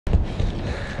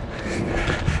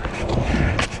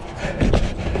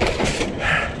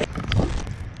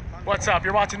What's up?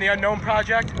 You're watching The Unknown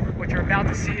Project. What you're about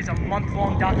to see is a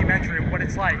month-long documentary of what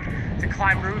it's like to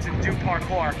climb roofs and do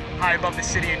parkour high above the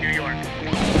city of New York.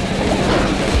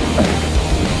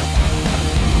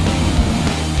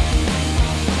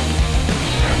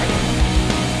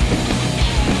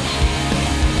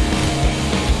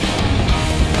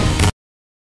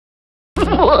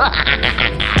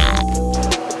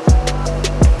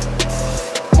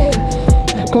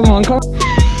 Come on, come on.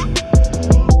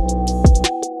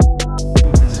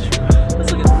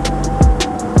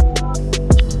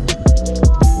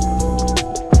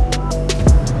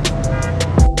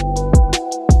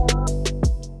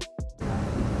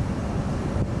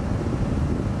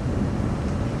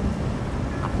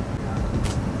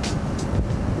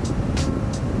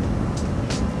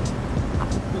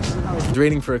 It was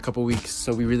raining for a couple weeks,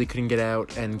 so we really couldn't get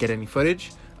out and get any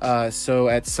footage. So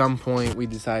at some point we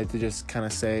decided to just kind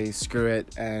of say screw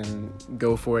it and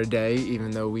go for a day,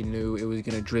 even though we knew it was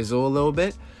gonna drizzle a little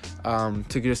bit,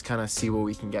 to just kind of see what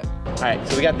we can get. All right,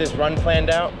 so we got this run planned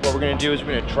out. What we're gonna do is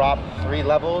we're gonna drop 3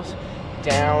 levels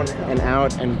down and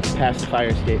out and past the fire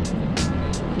escape.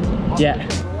 Yeah.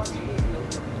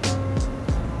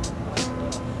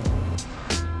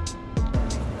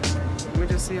 Let me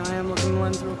just see how I am looking in the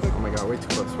lens real quick. Oh my god, way too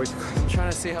close, way too close. I'm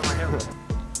trying to see how my hair looks.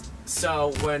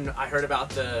 So when I heard about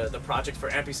the project for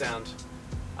Ampisound,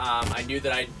 I knew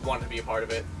that I wanted to be a part of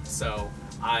it. So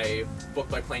I booked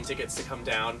my plane tickets to come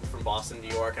down from Boston, New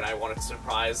York, and I wanted to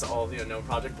surprise all of the Unknown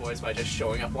Project boys by just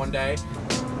showing up one day.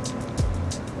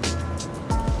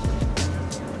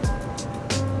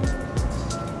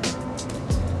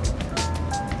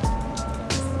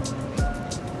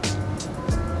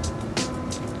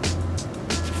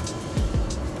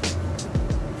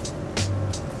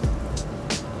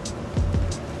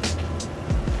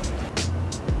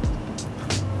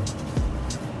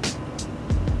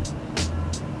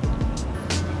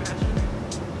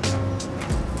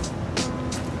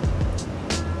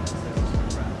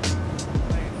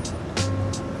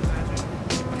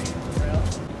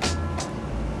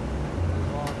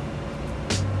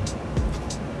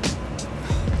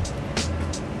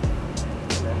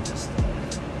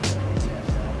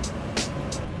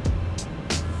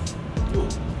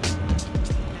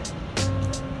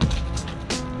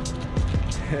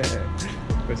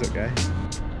 What's up, guy?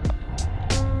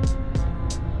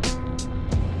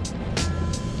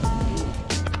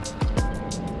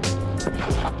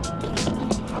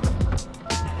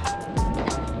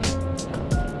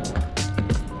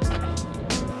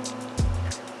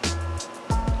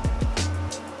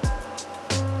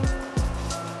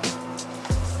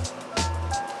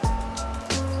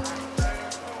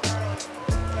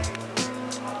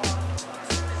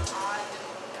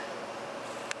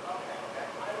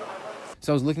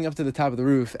 So I was looking up to the top of the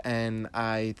roof, and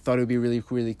I thought it would be a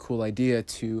really cool idea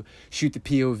to shoot the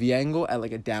POV angle at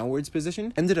like a downwards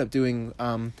position. Ended up doing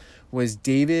was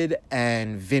David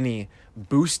and Vinny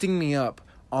boosting me up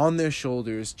on their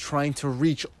shoulders, trying to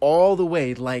reach all the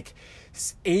way like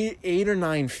 8 or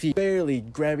 9 feet, barely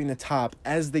grabbing the top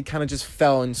as they kind of just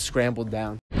fell and scrambled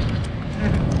down.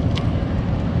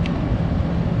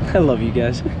 I love you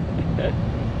guys.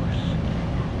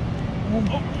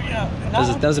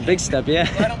 That was a big step, yeah.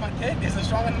 Right on my kick? Is it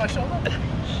strong on my shoulder?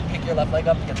 Kick your left leg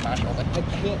up against my shoulder. I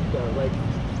can't go, like...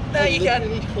 No, you can.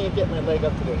 I can't get my leg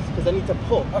up to this, because I need to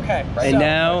pull. Okay, and so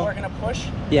now... we're gonna push.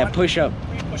 Yeah, push up.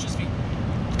 Push his feet.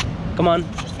 Come on.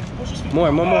 Push his feet.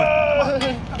 More. No.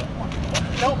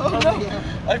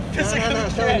 I physically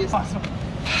can't. Awesome.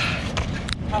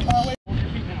 How far away? Hold your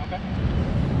feet now, okay?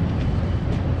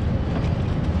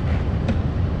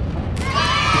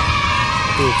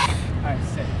 Alright,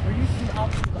 sit. We're using the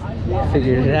obstacles.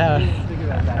 Figured it out.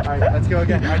 Alright, let's go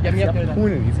again. Alright, get me up there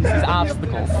then. These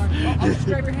obstacles. I'll just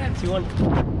grab your hand. 2-1.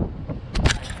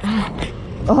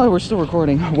 Oh, we're still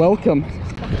recording. Welcome.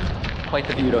 Quite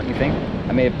the view, don't you think?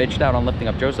 I may have bitched out on lifting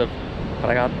up Joseph,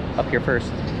 but I got up here first.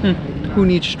 Who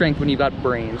needs strength when you've got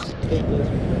brains?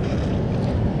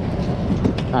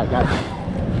 Alright, guys.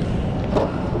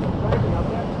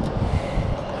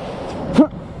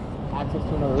 Access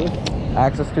to another roof.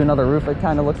 Access to another roof, it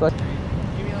kind of looks like. Give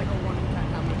me like a 1 in 10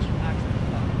 how much access.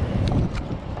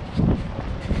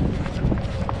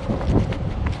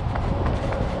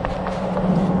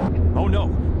 Oh no.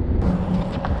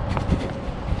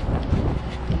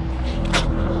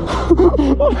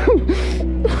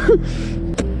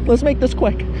 Let's make this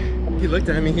quick. He looked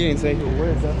at me, he didn't say, where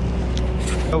is that?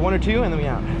 1 or 2 and then we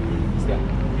out. Let's go.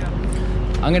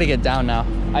 I'm gonna get down now.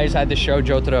 I just had to show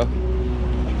Jotaro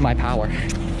my power.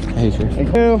 Hey, sir.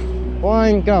 2,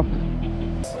 1, go.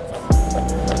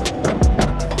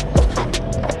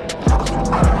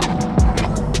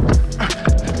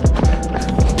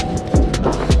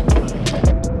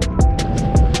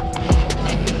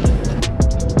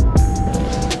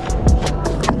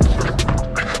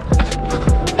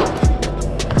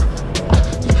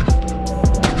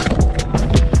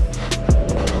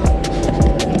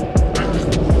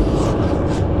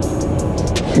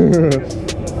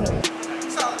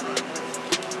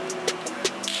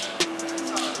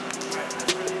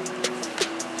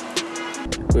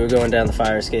 We were going down the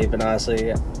fire escape, and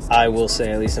honestly, I will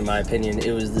say, at least in my opinion,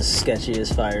 it was the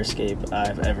sketchiest fire escape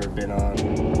I've ever been on.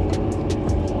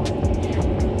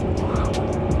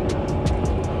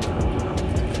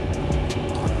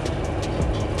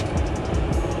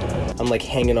 I'm like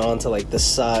hanging on to like the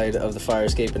side of the fire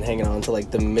escape and hanging on to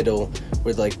like the middle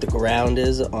where like the ground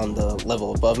is on the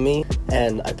level above me,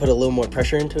 and I put a little more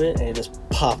pressure into it and it just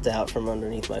popped out from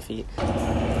underneath my feet.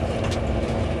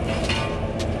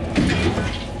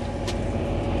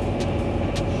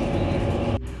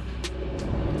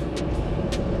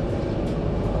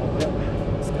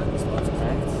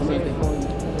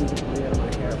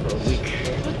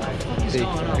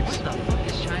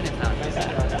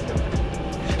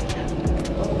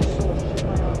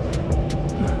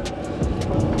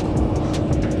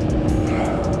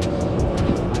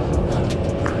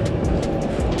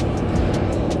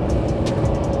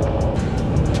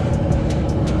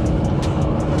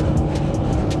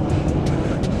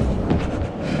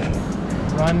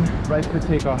 Run right for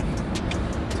takeoff.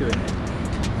 Do it.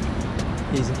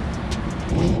 Easy.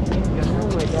 Oh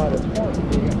my god, it's hard.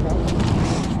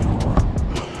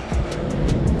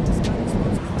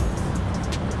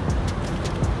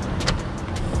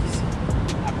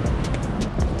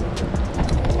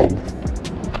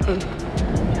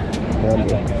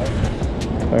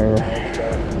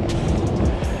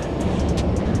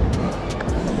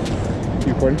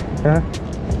 You recording? Huh?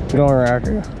 We're going right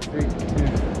after you. 3, 2.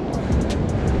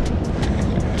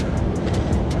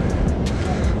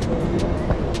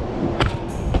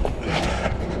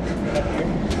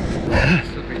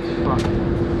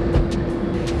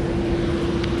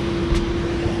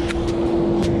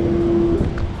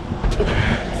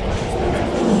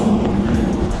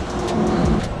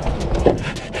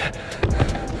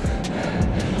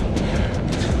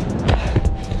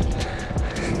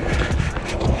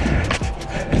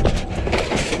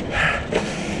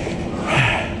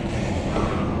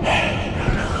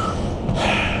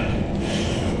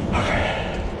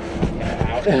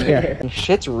 Yeah.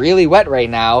 Shit's really wet right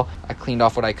now. I cleaned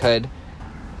off what I could.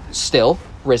 Still,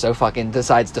 Rizzo fucking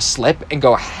decides to slip and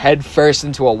go head first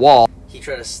into a wall. He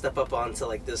tried to step up onto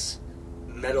like this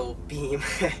metal beam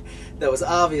that was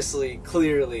obviously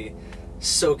clearly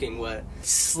soaking wet.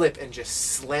 Slip and just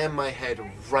slam my head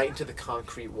right into the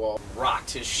concrete wall.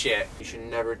 Rocked his shit. You should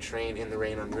never train in the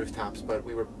rain on rooftops, but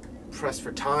we were pressed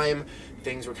for time.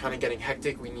 Things were kind of getting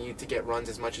hectic. We needed to get runs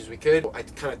as much as we could. I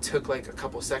kind of took like a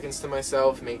couple seconds to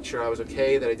myself, make sure I was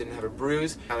okay, that I didn't have a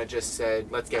bruise. Kind of just said,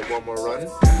 let's get one more run.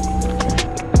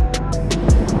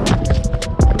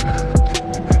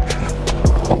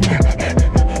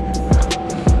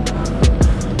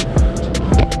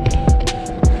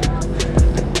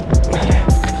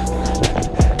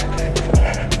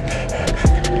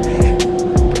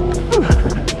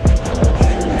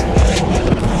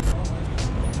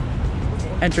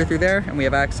 Enter through there, and we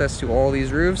have access to all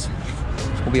these roofs.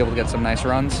 We'll be able to get some nice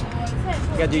runs.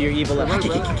 You gotta do your evil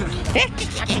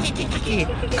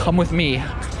Come with me.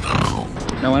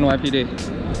 No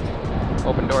NYPD.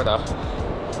 Open door though.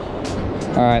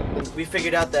 All right. We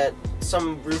figured out that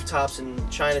some rooftops in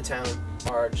Chinatown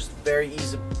are just very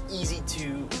easy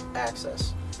to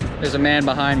access. There's a man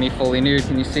behind me, fully nude.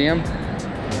 Can you see him?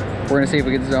 We're gonna see if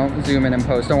we can zoom in and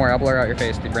post. Don't worry, I'll blur out your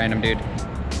face, dude. Random dude.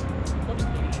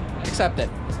 Accept it.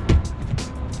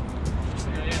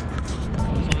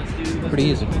 Pretty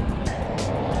easy.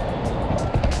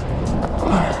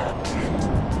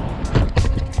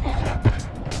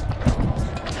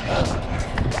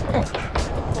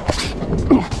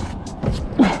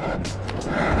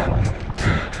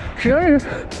 Sure.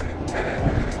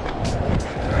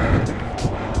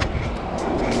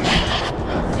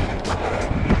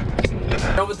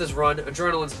 Done with this run,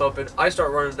 adrenaline's pumping. I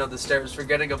start running down the stairs,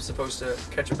 forgetting I'm supposed to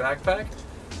catch a backpack.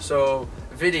 So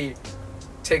Vinny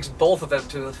takes both of them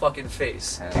to the fucking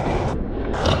face.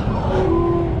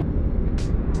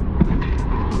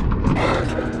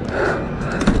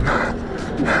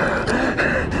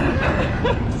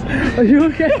 Are you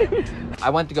okay? I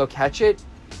went to go catch it,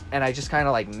 and I just kind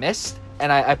of like missed.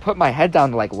 And I put my head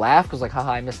down to like laugh, because like,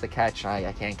 haha, I missed the catch.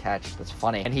 I can't catch, that's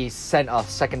funny. And he sent a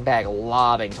second bag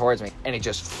lobbing towards me, and it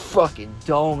just fucking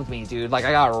domed me, dude. Like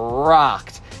I got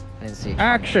rocked. I didn't see it.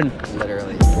 Action.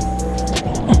 Literally.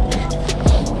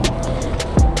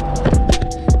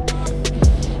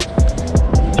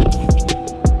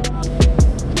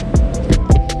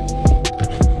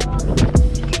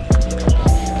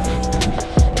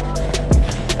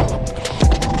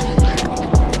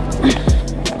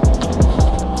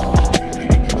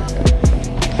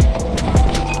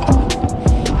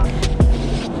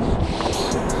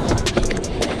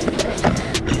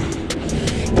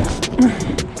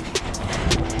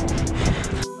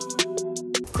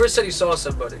 we saw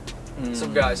somebody,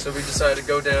 some guy, so we decided to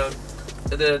go down,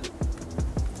 and then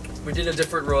we did a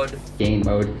different run. Game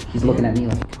mode. He's looking at me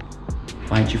like,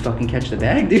 why didn't you fucking catch the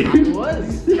bag, dude? I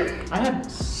was. I had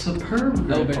superb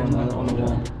grip on the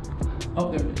wall.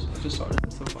 Oh, there it is. Just saw it.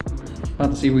 It's so fucking weird. About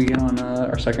to see if we get on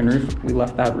our second roof. We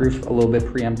left that roof a little bit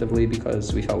preemptively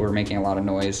because we felt we were making a lot of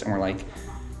noise, and we're like,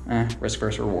 risk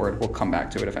versus reward. We'll come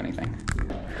back to it if anything.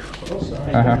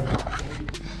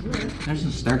 There's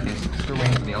a staircase. Still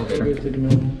waiting for the elevator.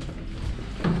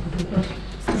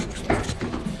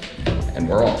 And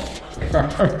we're off.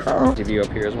 Give you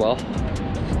up here as well.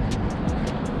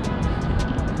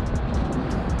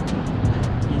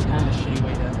 Kind of a shitty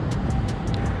way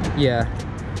down. Yeah,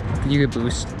 you could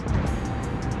boost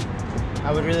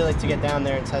I would really like to get down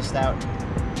there and test out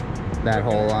that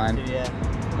whole line. Yeah.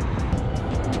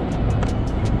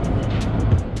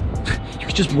 You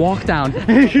could just walk down.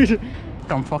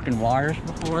 Done fucking wires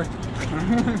before.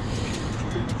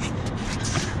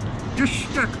 Just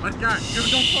stick like that.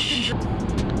 Don't fucking.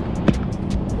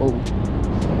 Oh.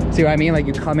 See what I mean? Like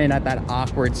you come in at that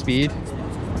awkward speed.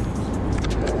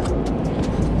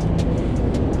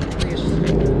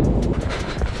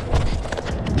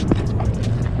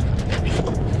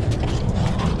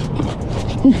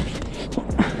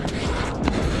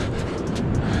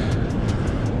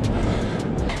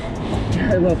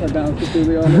 I love that balance, to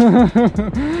be honest.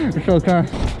 It's okay.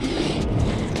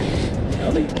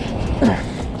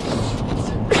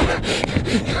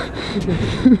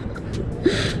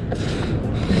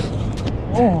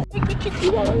 Oh.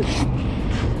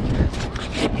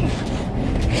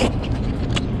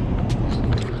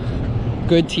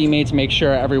 Good teammates make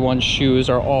sure everyone's shoes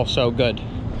are also good.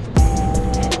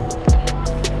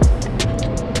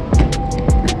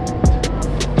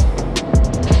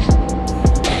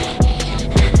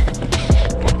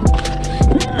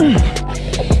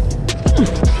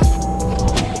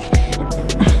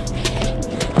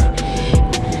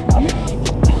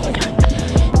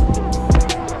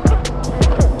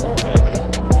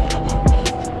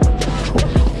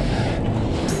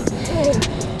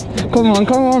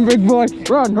 Come on, big boy.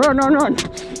 Run. Run. Run.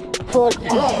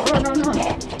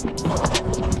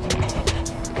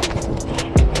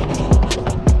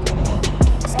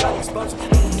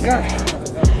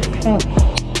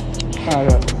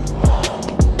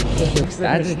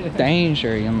 That's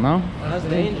danger, you know? That's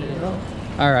danger, you know?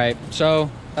 All right,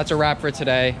 so that's a wrap for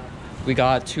today. We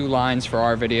got 2 lines for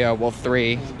our video. Well,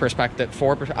 3 perspective,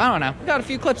 4 perspective. I don't know. We got a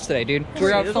few clips today, dude.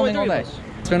 We're out filming all day.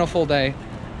 It's been a full day.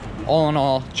 All in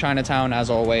all, Chinatown,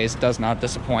 as always, does not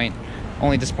disappoint.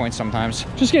 Only disappoints sometimes.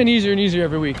 Just getting easier and easier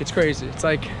every week. It's crazy. It's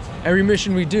like every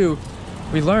mission we do,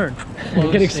 we learn.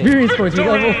 We get experience points. We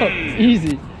level up.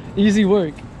 Easy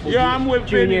work. Yo, I'm with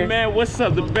Vinny, man. What's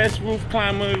up? The best roof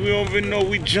climber. We don't even know.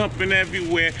 We jumping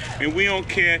everywhere, and we don't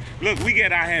care. Look, we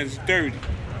get our hands dirty.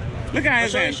 Look at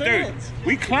his hands dirty.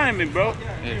 We climbing, bro.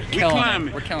 We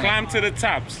climbing. Climb to the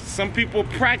tops. Some people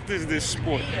practice this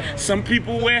sport. Some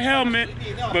people wear helmet,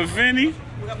 but Vinny,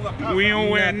 we don't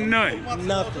wear nothing.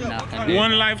 Nothing.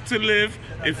 One life to live.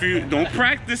 If you don't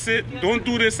practice it, don't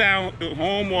do this at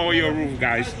home or your roof,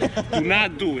 guys. Do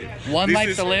not do it. One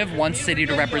life to live, one city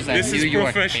to represent. This is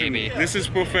professional. Baby. This is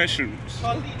professionals.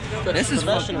 This is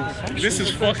professionals. This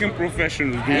is fucking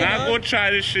professionals. Do not go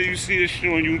try this shit. You see this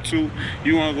shit on YouTube.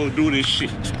 You want to go do this shit.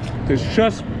 Because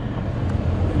trust me,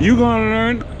 you're going to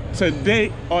learn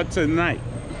today or tonight.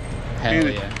 Hell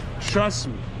yeah. Trust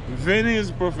me. Vinny is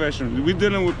professional. We're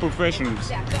dealing with professionals.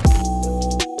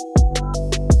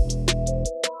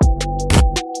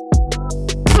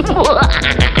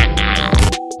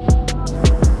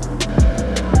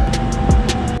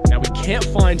 Now we can't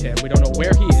find him. We don't know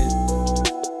where he is.